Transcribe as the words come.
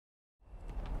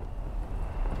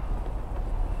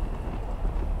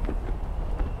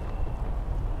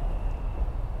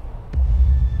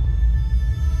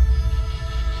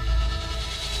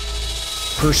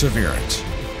perseverance,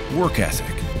 work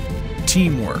ethic,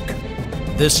 teamwork.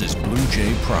 This is Blue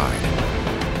Jay Pride.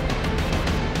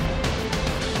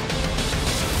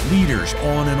 Leaders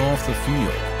on and off the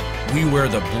field, we wear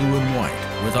the blue and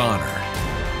white with honor.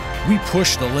 We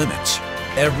push the limits,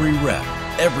 every rep,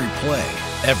 every play,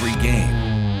 every game.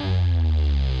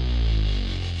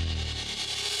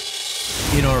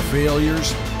 In our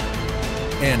failures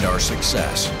and our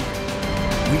success,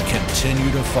 we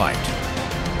continue to fight.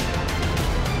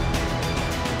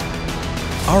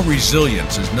 Our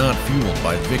resilience is not fueled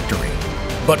by victory,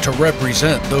 but to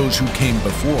represent those who came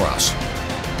before us,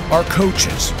 our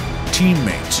coaches,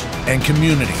 teammates, and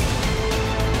community.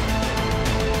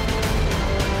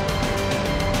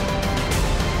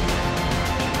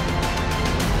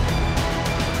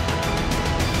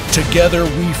 Together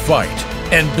we fight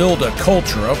and build a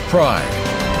culture of pride.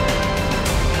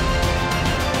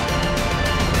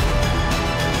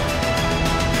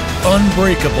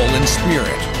 Unbreakable in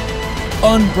spirit,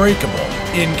 unbreakable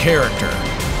in character,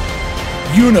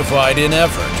 unified in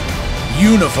effort,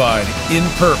 unified in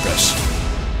purpose.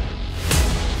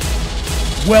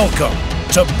 Welcome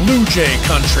to Blue Jay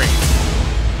Country.